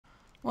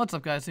What's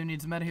up, guys? Who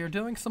Needs Meta here,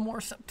 doing some more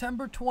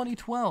September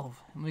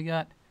 2012. And we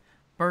got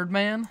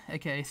Birdman,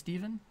 aka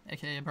Steven,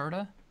 aka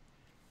Berta,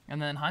 and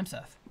then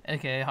Heimseth,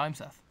 aka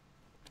Heimseth,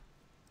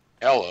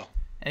 Hello.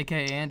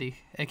 aka Andy,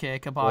 aka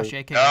Kabosh,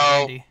 aka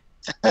No. Andy.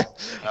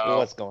 No.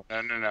 What's going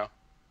No, no, no.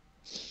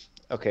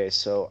 Okay,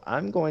 so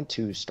I'm going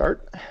to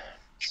start.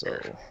 So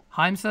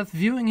Heimseth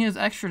viewing his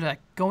extra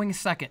deck, going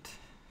second,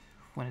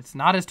 when it's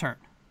not his turn.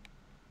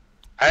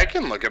 I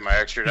can look at my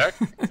extra deck.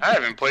 I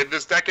haven't played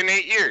this deck in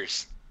 8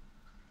 years.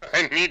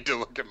 I need to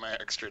look at my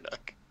extra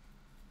deck.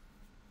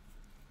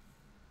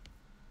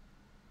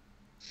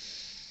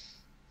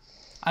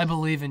 I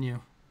believe in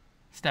you,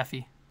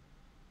 Steffi.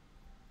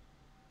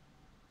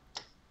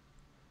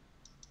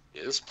 He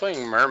is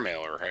playing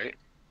Mermail, right?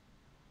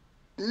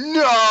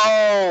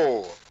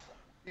 No!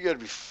 You gotta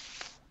be...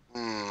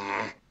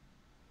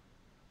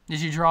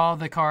 Did you draw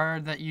the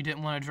card that you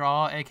didn't want to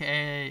draw,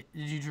 aka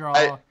did you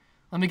draw...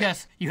 Let me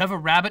guess, you have a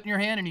rabbit in your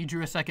hand and you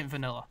drew a second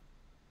vanilla.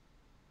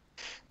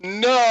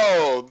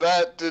 No,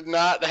 that did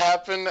not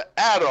happen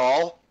at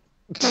all.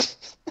 Normal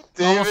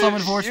David,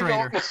 summon Force you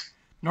Raider. don't-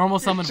 Normal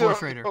summon you don't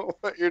Force Raider. know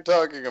what you're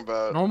talking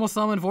about. Normal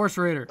summon Force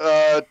Raider.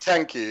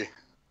 Tenki.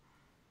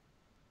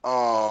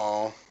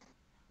 Oh.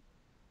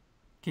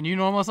 Can you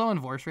normal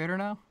summon Force Raider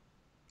now?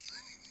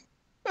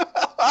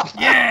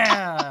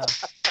 Yeah!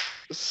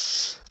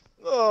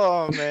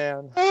 oh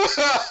man.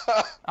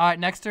 Alright,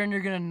 next turn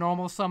you're going to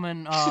normal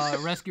summon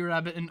Rescue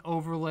Rabbit and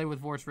overlay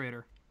with Force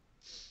Raider.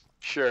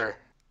 Sure.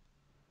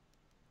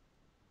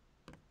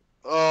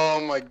 Oh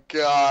my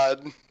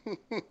god.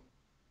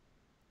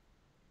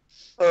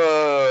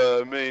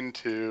 Main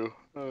 2.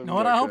 You know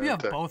what? I hope you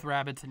have both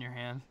rabbits in your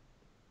hand.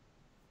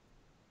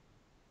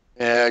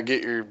 Yeah,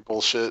 get your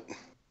bullshit.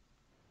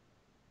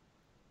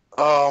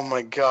 Oh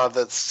my god,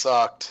 that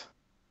sucked.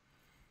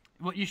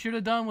 What you should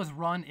have done was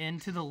run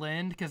into the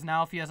Lind, because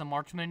now if he has a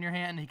marksman in your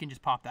hand, he can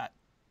just pop that.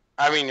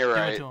 I mean, you're Give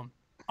right. it to him.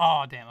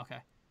 Oh, damn, okay.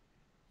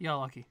 You got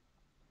lucky.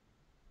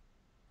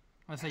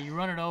 I say you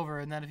run it over,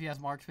 and then if he has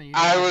marksman, you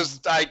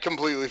I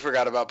completely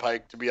forgot about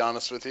Pike, to be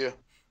honest with you.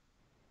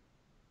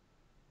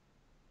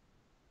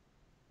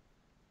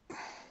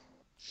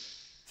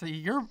 So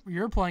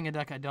you're playing a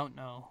deck I don't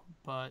know,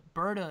 but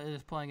Berta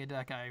is playing a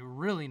deck I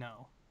really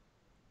know.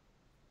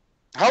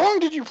 How long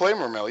did you play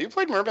Mermail? You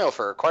played Mermail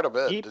for quite a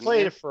bit, He didn't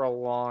played you? it for a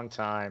long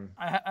time.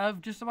 I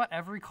have just about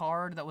every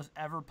card that was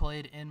ever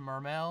played in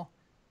Mermail,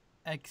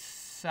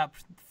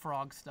 except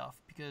frog stuff,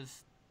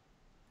 because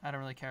I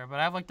don't really care. But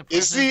I have like the.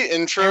 Is the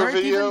intro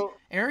video?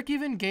 Eric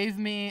even gave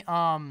me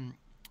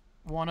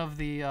one of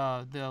the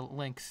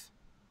links,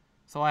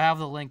 so I have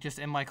the link just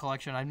in my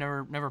collection. I've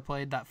never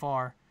played that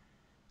far.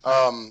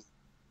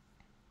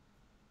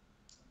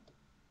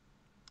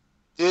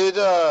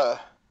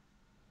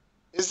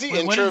 Is the Wait,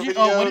 intro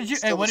video? what did you?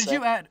 still What the did you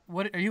same? add?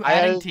 What are you I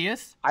adding? added-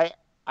 Tias? I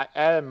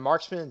added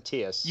Marksman and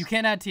Tias. You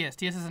can't add Tias.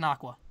 Tias is an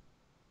aqua.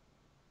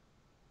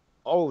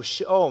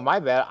 Oh my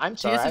bad. I'm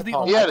sorry. Tias I is the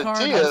apologize. only Yeah, card.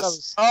 Tias.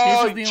 Tias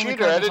Oh, is the only cheater!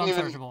 card I that's didn't even.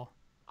 unsearchable.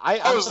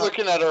 I was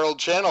looking at our old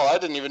channel. I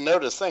didn't even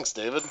notice. Thanks,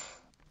 David.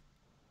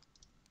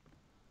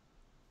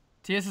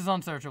 TS is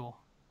unsearchable.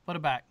 Put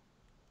it back.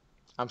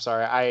 I'm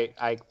sorry.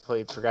 I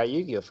completely forgot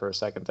Yu-Gi-Oh for a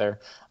second there.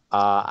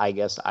 I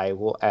guess I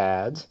will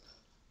add.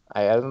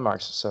 I added the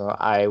marks, so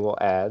I will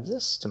add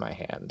this to my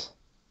hand.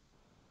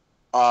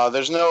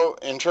 There's no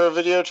intro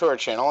video to our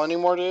channel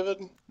anymore,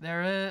 David.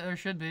 There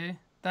should be.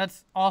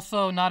 That's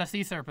also not a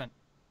sea serpent.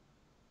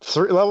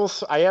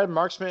 I added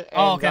Marksman. And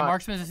Oh, okay.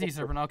 Marksman is a sea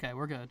serpent. Okay,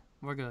 we're good.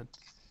 We're good.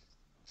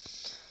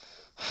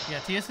 Yeah,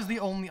 TS is the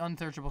only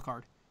unsearchable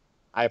card.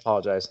 I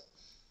apologize.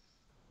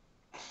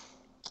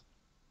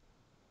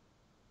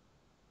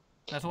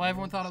 That's why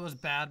everyone thought it was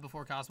bad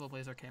before Cosmo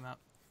Blazer came out.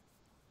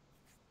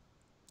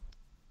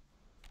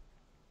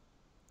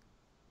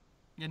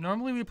 Yeah,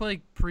 normally we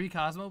play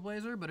pre-Cosmo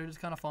Blazer, but it is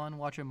kind of fun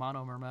watching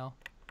Mono Mermail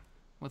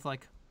with,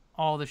 like,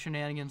 all the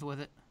shenanigans with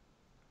it.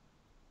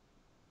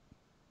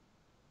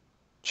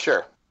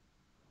 Sure.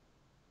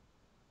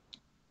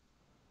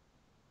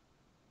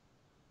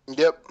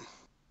 Yep.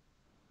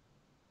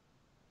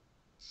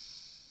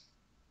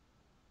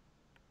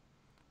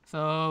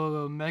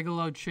 So,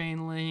 Megalo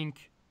Chain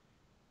Link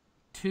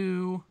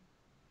 2.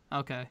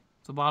 Okay.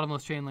 So,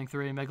 Bottomless Chain Link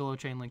 3, Megalo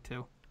Chain Link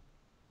 2.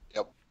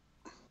 Yep.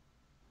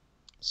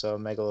 So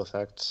Megalo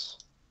effects.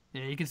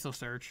 Yeah, you can still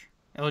search.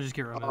 It'll just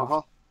get removed.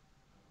 Uh-huh.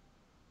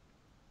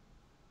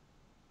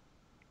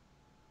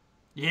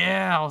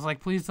 Yeah, I was like,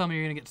 please tell me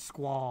you're going to get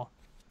Squall.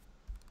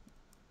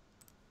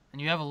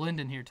 And you have a Lind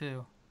in here,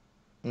 too.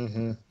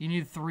 Mm-hmm. You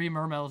need 3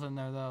 Mermails in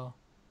there, though.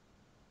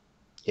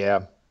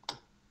 Yeah.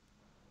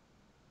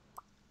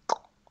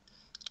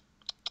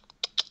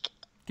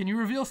 Can you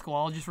reveal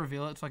Squall? Just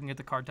reveal it so I can get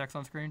the card text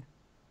on screen.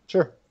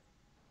 Sure.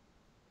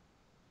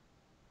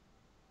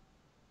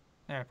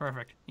 There,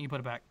 perfect. You can put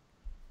it back.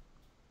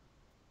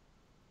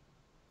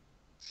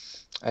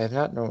 I have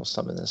not normal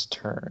summoned this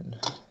turn.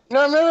 No,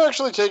 I've never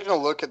actually taken a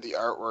look at the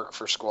artwork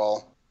for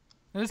Squall.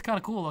 It is kind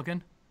of cool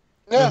looking.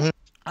 Yeah. Mhm.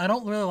 I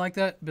don't really like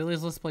that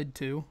Billy's List played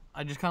 2.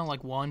 I just kind of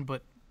like 1,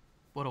 but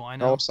what do I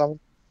know? Normal summon.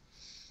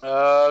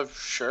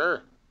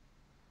 Sure.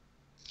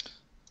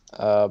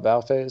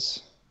 Battle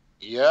phase.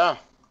 Yeah.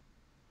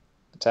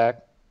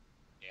 Attack.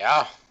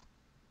 Yeah.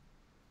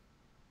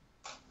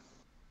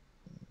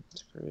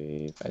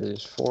 3, 5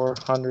 is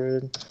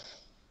 400.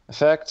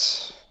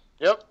 Effect.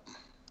 Yep.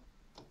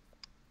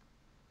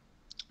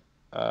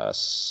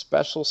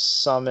 Special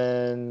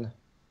summon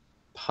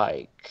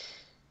Pike.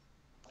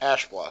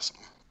 Ash Blossom.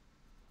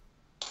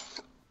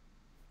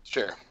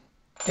 Sure.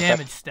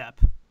 Damage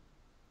step.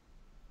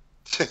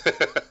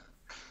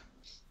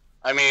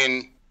 I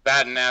mean,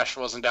 that and Ash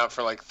wasn't out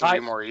for like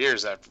 4 more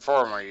years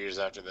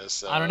after this.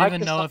 So. I don't Pike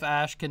even is know not- if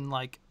Ash can,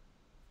 like...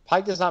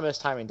 Pike does not miss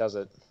timing, does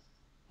it?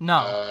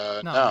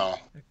 No. No.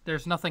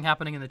 There's nothing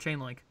happening in the chain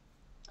link.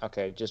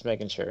 Okay, just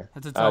making sure.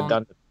 It's its own...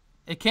 Gun.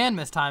 It can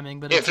miss timing,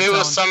 but If it's it its was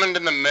own... summoned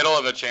in the middle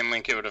of a chain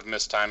link, it would have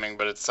missed timing,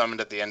 but it's summoned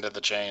at the end of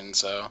the chain,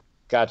 so.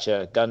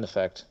 Gotcha. Gun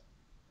effect.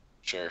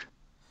 Sure.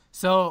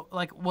 So,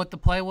 like, what the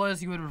play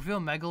was, you would reveal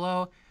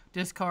Megalo,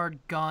 discard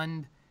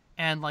Gun,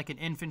 and, like, an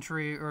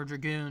infantry or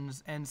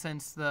dragoons, and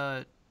since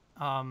the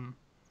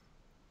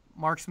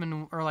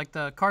marksman, or, like,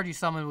 the card you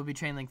summon would be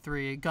chain link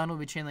 3, Gun would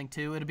be chain link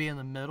 2, it would be in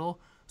the middle,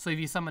 so if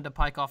you summoned a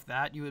Pike off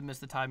that, you would miss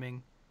the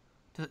timing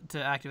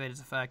to activate its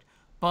effect.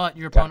 But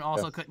your opponent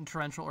also couldn't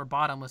torrential or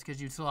bottomless,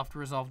 because you'd still have to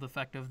resolve the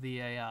effect of the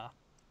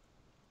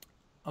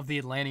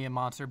Atlantean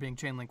monster being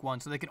chain link 1,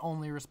 so they could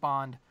only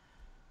respond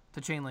to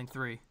chain link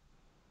 3.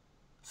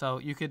 So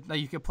you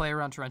could play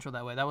around torrential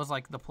that way. That was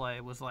like the play.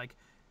 It was like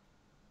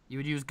you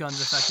would use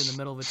Gun's effect in the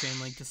middle of a chain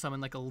link to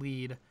summon like a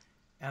lead,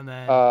 and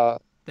then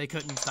they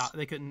couldn't stop.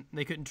 They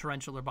couldn't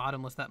torrential or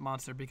bottomless that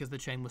monster because the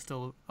chain was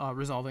still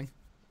resolving.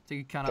 So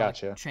you kind of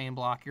like chain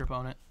block your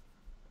opponent.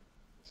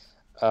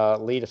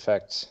 Lead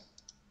effect.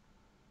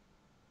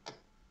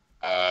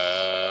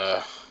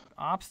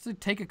 Opts to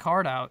take a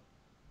card out.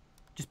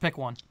 Just pick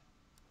one.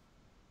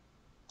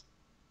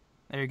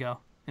 There you go.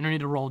 You don't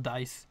need to roll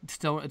dice.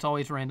 It's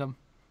always random.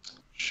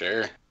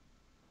 Sure.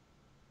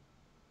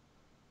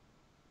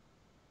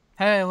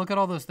 Hey, look at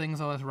all those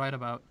things I was right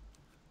about.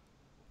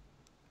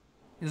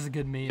 This is a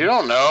good meme. You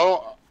don't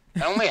know.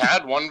 I only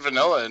had one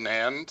vanilla in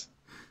hand.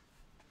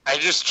 I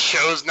just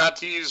chose not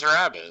to use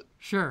rabbit.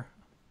 Sure.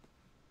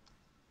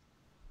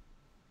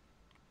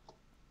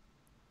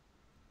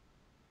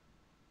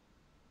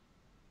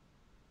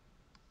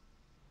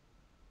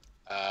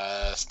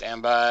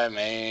 Standby,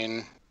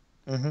 main.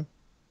 Mm-hmm.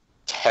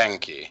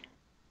 Tanky.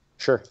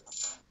 Sure.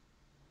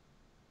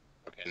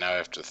 Okay, now I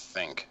have to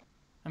think.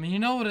 I mean, you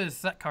know what his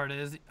set card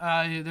is.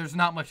 There's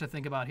not much to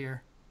think about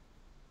here.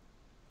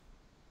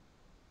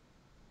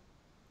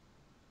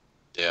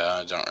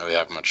 Yeah, I don't really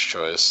have much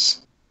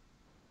choice.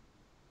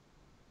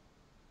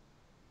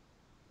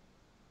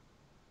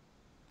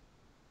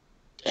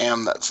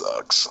 Damn, that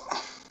sucks.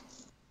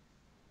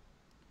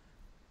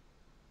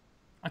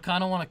 I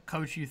kind of want to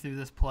coach you through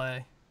this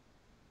play.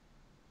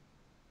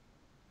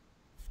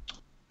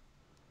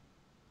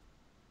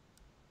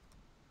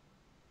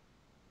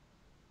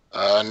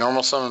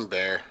 Normal summon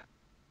bear.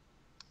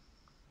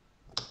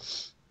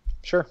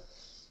 Sure.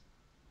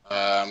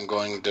 I'm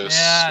going to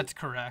Yeah, that's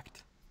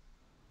correct.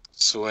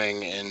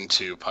 swing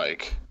into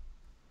Pike.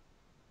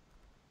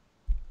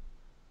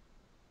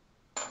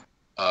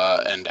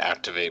 And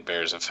activate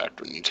bear's effect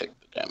when you take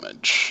the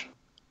damage.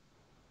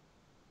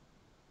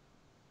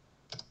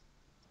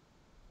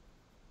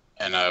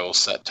 And I will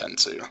set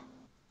Tensu.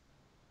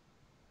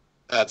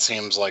 That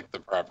seems like the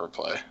proper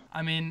play.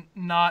 I mean,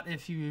 not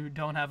if you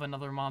don't have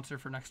another monster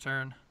for next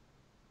turn.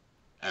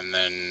 And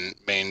then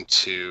main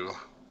 2.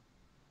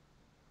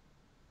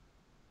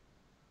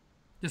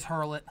 Just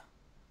hurl it.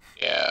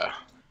 Yeah.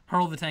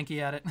 Hurl the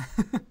tanky at it.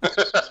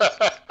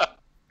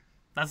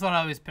 That's what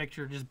I always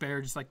picture. Just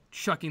bear just like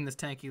chucking this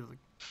tanky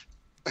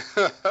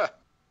like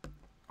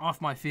off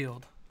my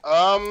field.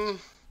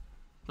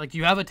 Like, do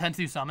you have a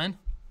Tensu summon?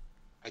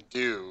 I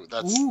do.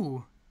 That's.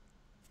 Ooh.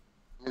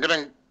 I'm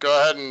gonna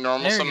go ahead and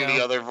normal There you summon go.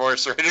 the other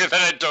voice raider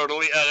that I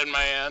totally had in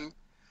my hand.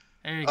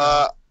 There you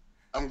go.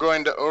 I'm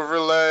going to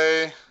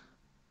overlay.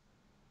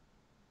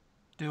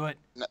 Do it.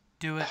 No.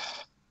 Do it.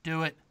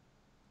 Do it.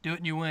 Do it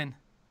and you win.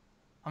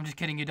 I'm just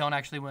kidding. You don't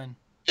actually win.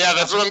 Yeah,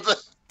 that's what I'm.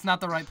 It's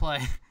not the right play.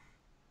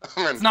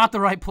 I'm It's not the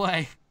right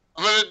play.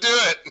 gonna do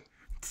it.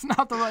 It's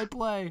not the right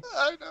play.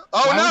 I know.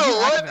 Oh Why would no! you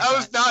What? activate I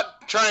was that?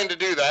 not trying to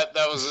do that.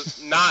 That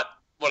was not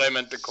what I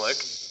meant to click.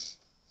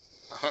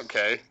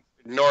 Okay,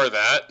 ignore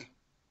that.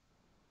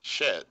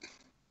 Shit.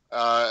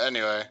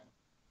 Anyway.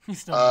 He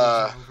still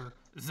moves over.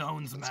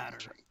 Zones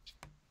matter.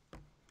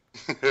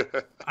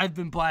 I I've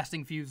been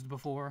blasting fused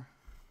before.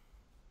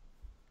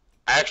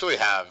 actually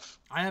have.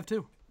 I have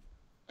too.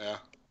 Yeah.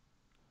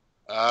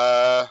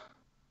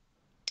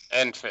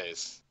 End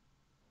phase.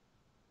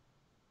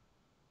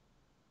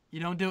 You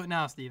don't do it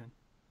now, Steven.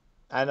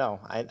 I know.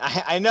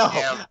 I know.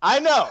 Damn. I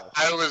know.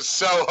 I was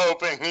so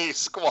hoping he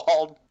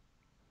squalled.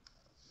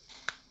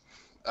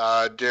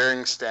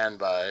 During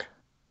standby,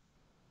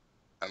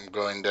 I'm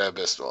going to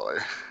Abyss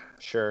Dweller.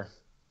 Sure.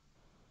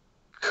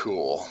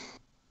 Cool.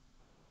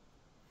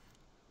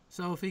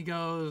 So if he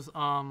goes,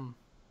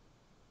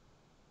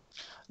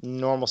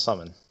 Normal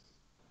summon.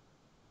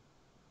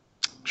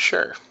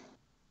 Sure.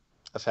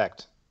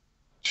 Effect.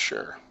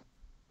 Sure.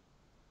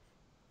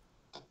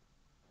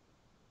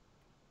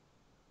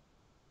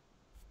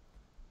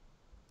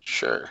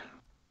 Sure.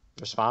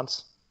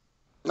 Response.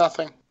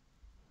 Nothing.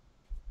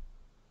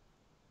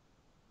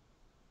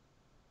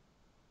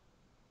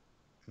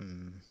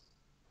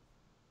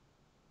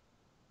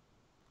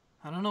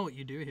 I don't know what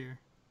you do here.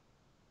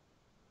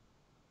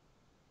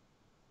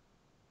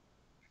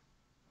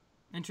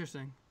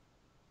 Interesting.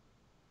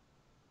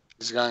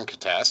 He's going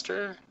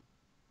Catastor?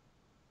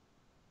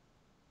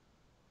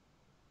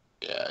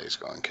 Yeah, he's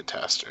going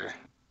Catastor.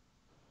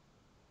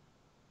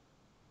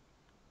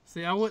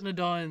 See, I wouldn't have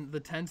done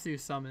the Tensu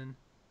summon.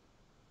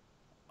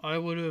 I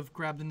would have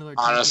grabbed another.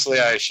 Honestly,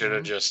 Tenki for I next should have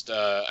turn. just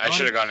I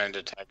should have gone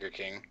into Tiger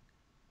King.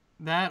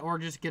 That, or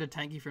just get a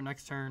Tenki for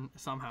next turn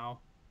somehow.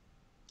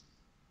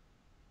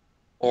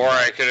 Or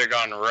I could have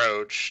gone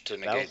Roach to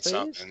Battle negate phase?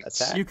 something.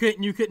 Attack? You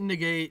couldn't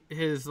negate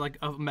his like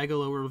a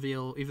Megalo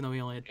reveal, even though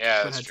he only Yeah,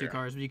 had that's two true.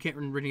 cards. But you can't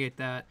renegate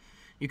that.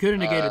 You could have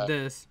negated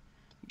this.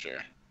 Sure.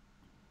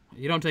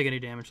 You don't take any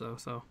damage though,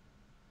 so.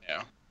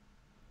 Yeah.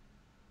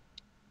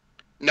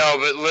 No,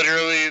 but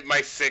literally my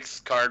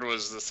 6th card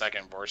was the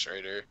second Force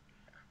Raider.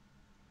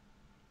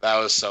 That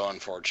was so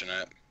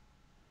unfortunate.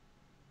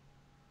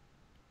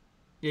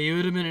 Yeah, you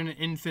would have been in an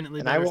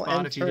infinitely And I better will spot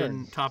end if you turn.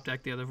 didn't top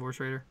deck the other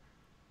Force Raider.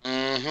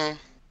 Mm-hmm.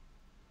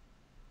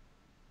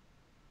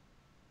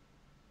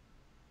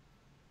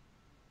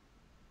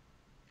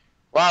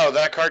 Wow,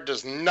 that card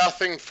does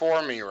nothing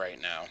for me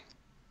right now.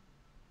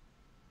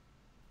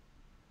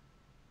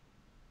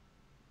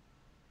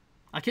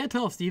 I can't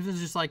tell if Steven's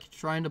just like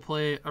trying to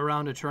play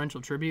around a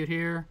torrential tribute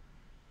here.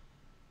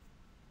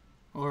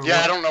 Or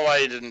Yeah, what. I don't know why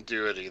he didn't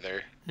do it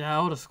either. Yeah,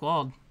 I would have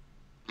squalled.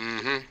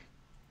 Mm-hmm.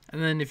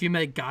 And then if you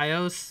make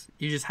Gaios,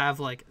 you just have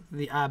like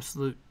the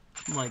absolute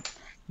like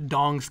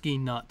dong ski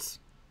nuts.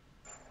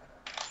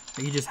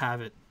 Like, you just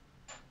have it.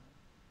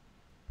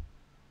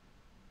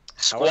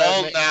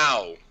 Squall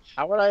now.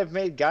 How would I have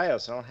made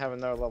Gaios? I don't have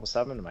another level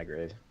 7 in my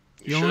grade.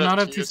 You only not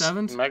have two used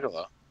 7s?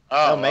 Megalo.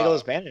 Oh, Oh,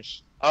 Megalo's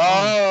banished.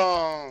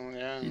 Oh,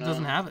 yeah. He no.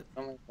 doesn't have it.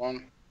 Only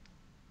one.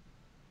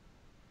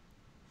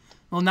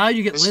 Well, now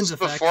you get This Lynn's is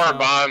effect. before so-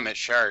 Bahamut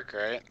Shark,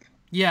 right?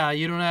 Yeah,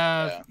 you don't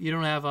have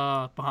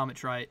Bahamut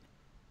Trite.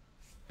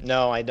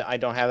 No, I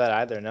don't have that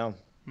either. No,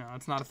 No,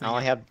 it's not a thing. I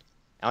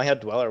only have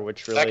Dweller,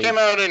 which really. That came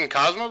out in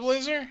Cosmo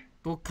Blazer?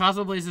 Well,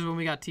 Cosmo Blaze is when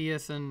we got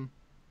TS and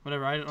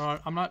whatever.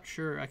 I'm not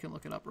sure. I can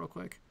look it up real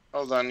quick.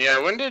 Hold on. Yeah,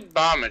 when did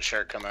Bahamut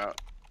Shark come out?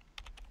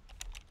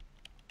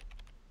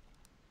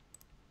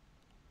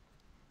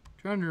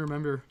 Trying to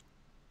remember.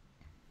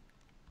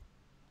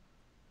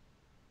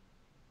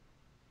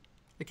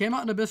 It came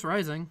out in Abyss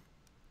Rising.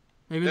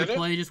 Maybe Did the it?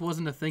 play just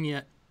wasn't a thing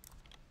yet.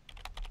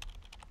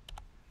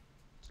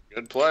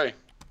 Good play.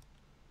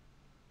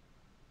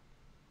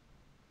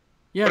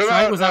 Yeah, What Trite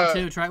about, was out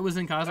too. Trite was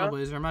in Cosmo yeah?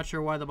 Blazer. I'm not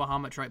sure why the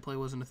Bahamut Trite play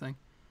wasn't a thing.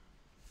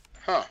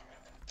 Huh.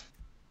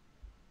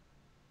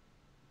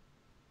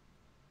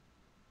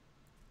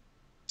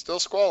 Still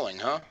squalling,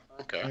 huh?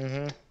 Okay.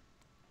 Mm-hmm.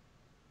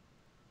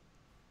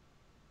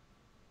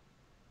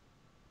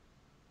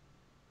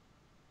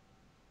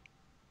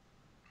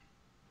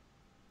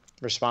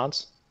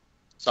 Response.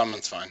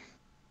 Summon's fine.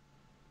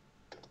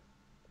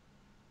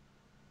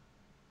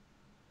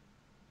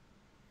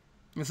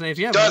 I say if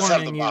you have Does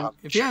have warning, the Bahamut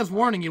if he has Shark.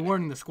 warning, you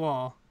warning the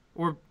squall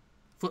or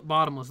flip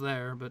bottom was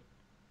there, but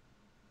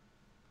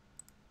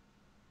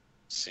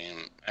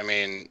I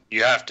mean,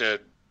 you have to,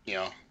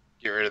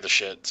 get rid of the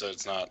shit so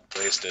it's not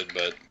wasted,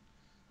 but it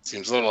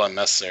seems a little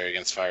unnecessary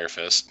against Fire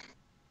Fist.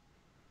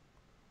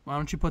 why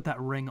don't you put that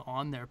ring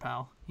on there,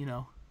 pal? You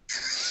know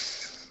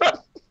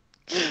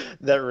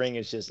That ring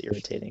is just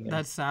irritating.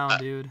 that sound,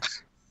 dude.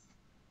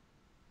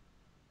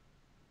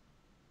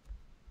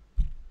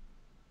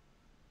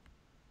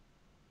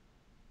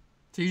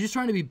 So you're just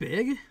trying to be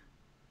big?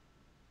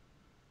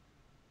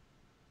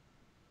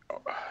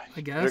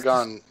 I guess. They're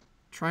gone.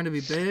 Trying to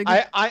be big.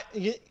 I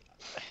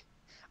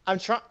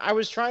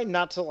was trying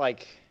not to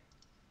like.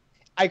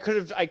 I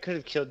could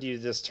have killed you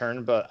this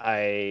turn, but I'm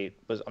I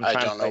trying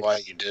don't to know play.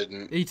 why you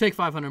didn't. You take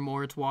 500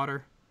 more. It's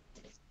water.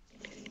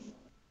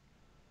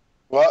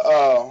 What?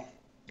 Oh.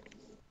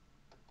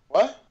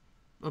 What?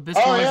 Abyss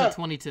Oh, Fly's yeah. at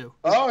 22.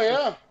 Oh,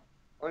 yeah.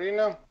 What do you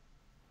know?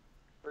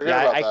 Forget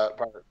Yeah, about that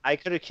part. I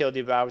could have killed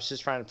you, but I was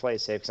just trying to play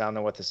it safe because I don't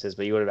know what this is.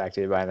 But you would have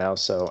activated by now.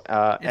 So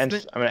It's I'm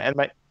been- gonna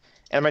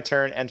end my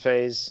turn. End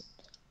phase.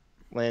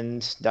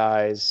 Lind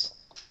dies,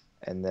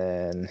 and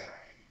then.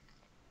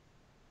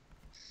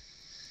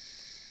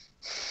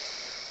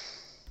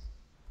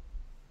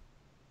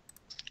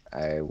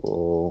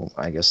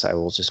 I guess I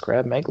will just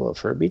grab Megalo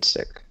for a beat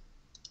stick.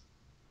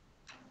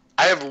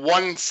 I have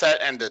one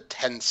set and a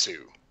Tensu.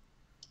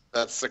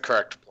 That's the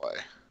correct play.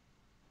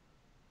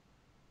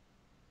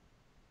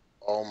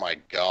 Oh my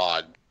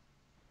god.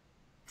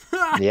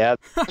 Yeah,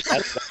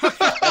 that's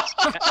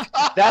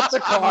a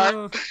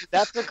card.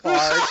 That's a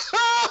card.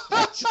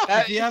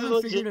 That If you is a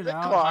haven't figured it legitimate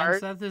out, card.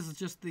 Seth is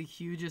just the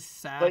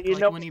hugest sack. But you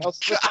like know when he what else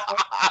is a card?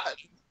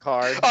 God.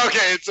 card.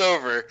 Okay, it's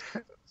over.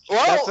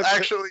 Well,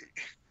 actually,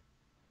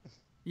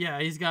 Yeah,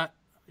 he's got.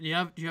 Do you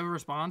have a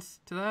response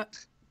to that?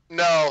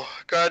 no.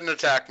 Go ahead and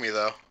attack me,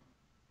 though.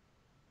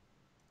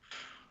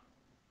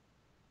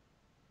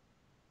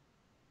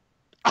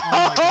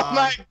 Oh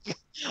my god.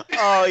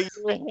 Oh,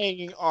 you're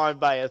hanging on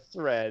by a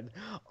thread.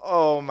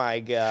 Oh my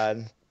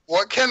god.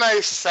 What can I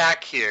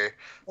sack here?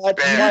 What?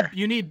 Bear.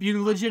 You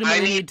legitimately I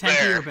need need Tenki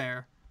bear. or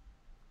bear.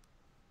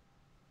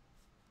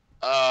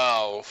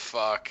 Oh,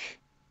 fuck.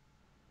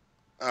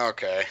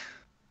 Okay.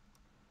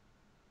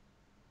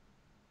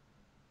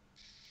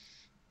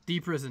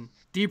 D-prison.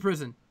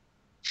 D-prison.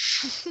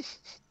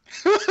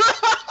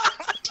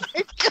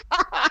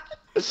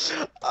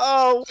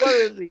 Oh, what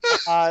are the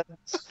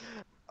odds?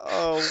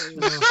 Oh,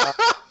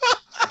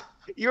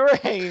 you're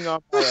hanging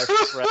on by a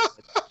thread.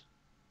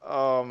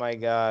 Oh my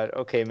god.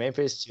 Okay, main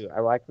phase 2.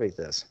 I will activate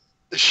this.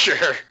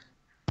 Sure.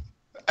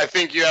 I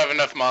think you have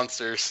enough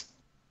monsters.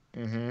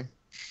 Mm-hmm.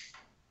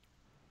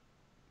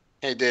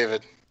 Hey,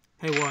 David.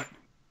 Hey, what?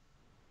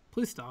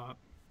 Please stop.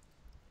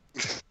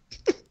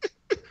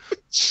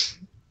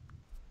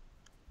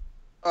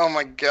 Oh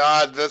my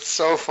god, that's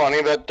so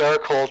funny, that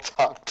dark hole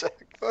top deck,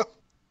 though.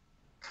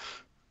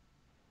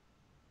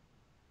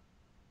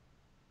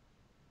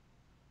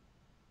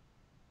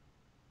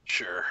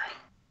 Sure.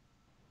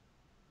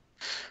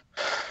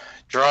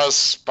 Draws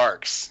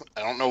sparks.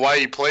 I don't know why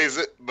he plays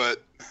it,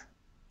 but...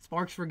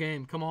 Sparks for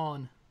game. Come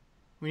on.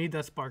 We need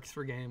that sparks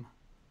for game.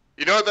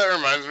 You know what that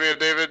reminds me of,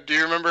 David? Do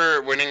you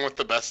remember winning with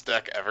the best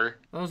deck ever?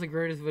 That was the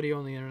greatest video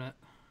on the internet.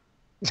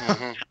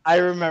 Mhm. I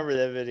remember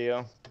that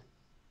video.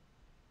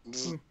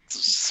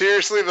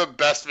 Seriously, the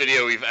best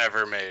video we've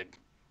ever made.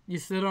 You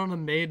sit on a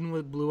maiden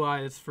with blue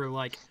eyes for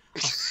like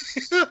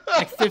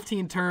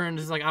 15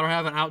 turns. Like, I don't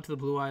have an out to the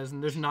blue eyes,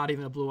 and there's not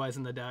even a blue eyes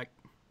in the deck.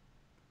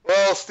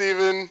 Well,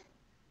 Steven,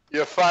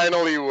 you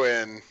finally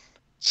win.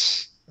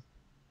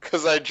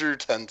 Because I drew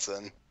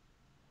Tensen.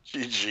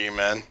 GG,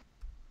 man.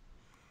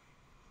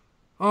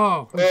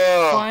 Oh, we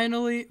Oh.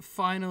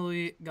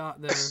 finally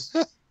got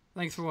there.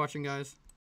 Thanks for watching, guys.